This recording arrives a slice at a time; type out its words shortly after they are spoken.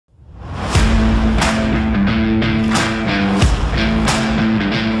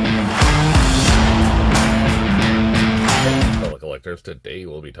because today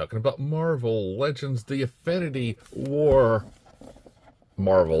we'll be talking about Marvel Legends, the Infinity War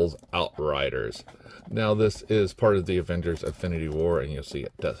Marvel's Outriders. Now this is part of the Avengers Infinity War, and you'll see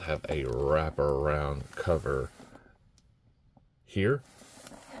it does have a wraparound cover here.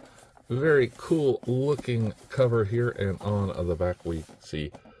 Very cool looking cover here, and on the back we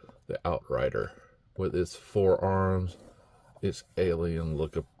see the Outrider with its forearms, its alien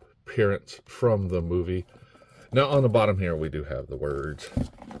look appearance from the movie. Now on the bottom here we do have the words,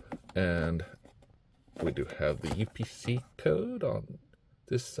 and we do have the UPC code on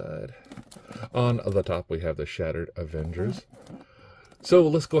this side. On the top we have the Shattered Avengers. So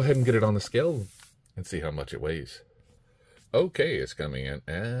let's go ahead and get it on the scale and see how much it weighs. Okay, it's coming in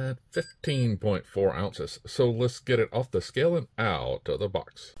at 15.4 ounces. So let's get it off the scale and out of the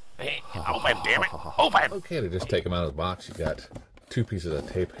box. Hey, open, damn it! Open! Okay, to just take them out of the box, you got two pieces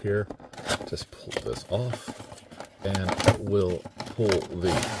of tape here. Just pull this off, and we'll pull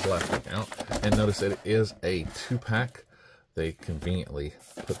the plastic out. And notice that it is a 2-pack. They conveniently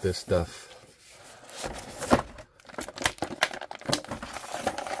put this stuff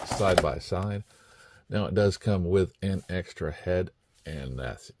side by side. Now it does come with an extra head, and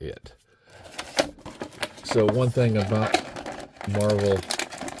that's it. So one thing about Marvel,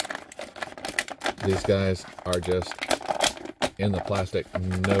 these guys are just in the plastic,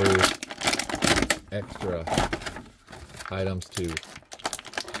 no extra items to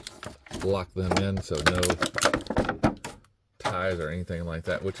lock them in, so no ties or anything like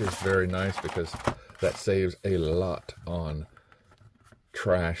that, which is very nice because that saves a lot on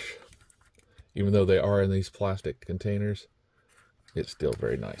trash. Even though they are in these plastic containers, it's still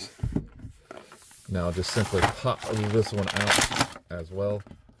very nice. Now just simply pop this one out as well,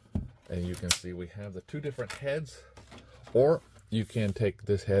 and you can see we have the two different heads, or you can take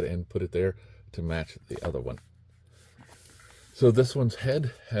this head and put it there to match the other one. So this one's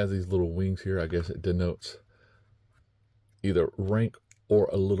head has these little wings here. I guess it denotes either rank or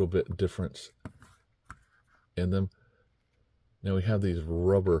a little bit difference in them. Now we have these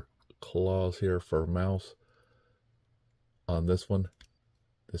rubber claws here for mouse on this one.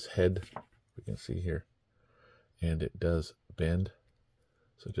 This head we can see here, and it does bend,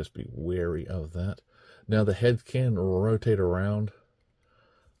 so just be wary of that. Now the head can rotate around.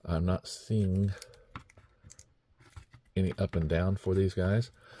 I'm not seeing any up and down for these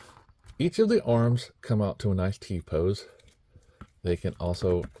guys. Each of the arms come out to a nice T pose. They can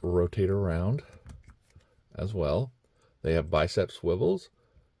also rotate around as well. They have bicep swivels,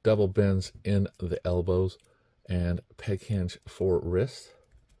 double bends in the elbows, and peg hinge for wrists.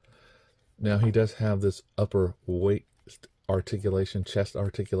 Now he does have this upper waist articulation, chest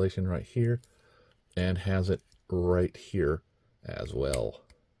articulation right here, and has it right here as well.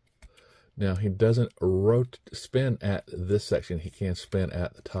 Now he doesn't spin at this section. He can spin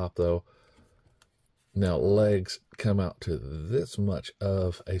at the top though. Now legs come out to this much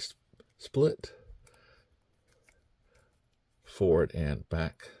of a split, forward and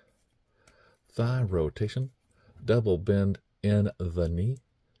back. Thigh rotation, double bend in the knee,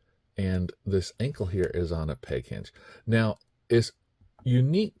 and this ankle here is on a peg hinge. Now it's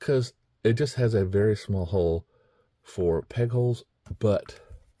unique because it just has a very small hole for peg holes, but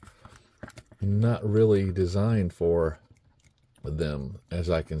not really designed for them, as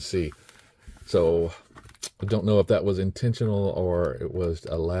I can see. So I don't know if that was intentional or it was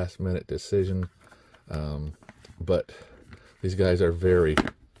a last-minute decision, but these guys are very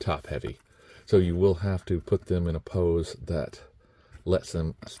top-heavy. So you will have to put them in a pose that lets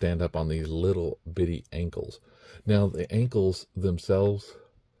them stand up on these little bitty ankles. Now the ankles themselves,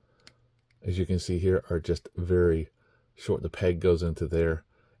 as you can see here, are just very short. The peg goes into there,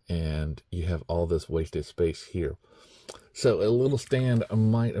 and you have all this wasted space here. So a little stand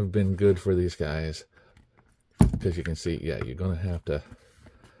might have been good for these guys, because you can see, yeah, you're going to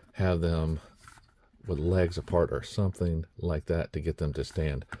have them with legs apart or something like that to get them to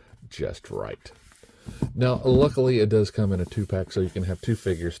stand just right. Now luckily it does come in a 2-pack, so you can have two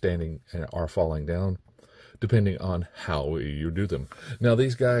figures standing or falling down depending on how you do them. Now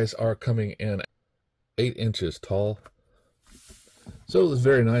these guys are coming in 8 inches tall, so it's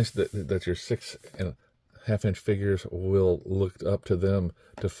very nice that your 6.5-inch figures will look up to them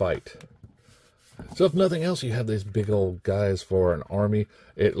to fight. So if nothing else, you have these big old guys for an army.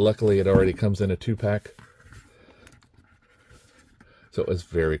 Luckily it already comes in a 2-pack, so it's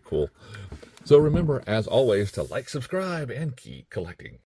very cool. So remember, as always, to like, subscribe, and keep collecting.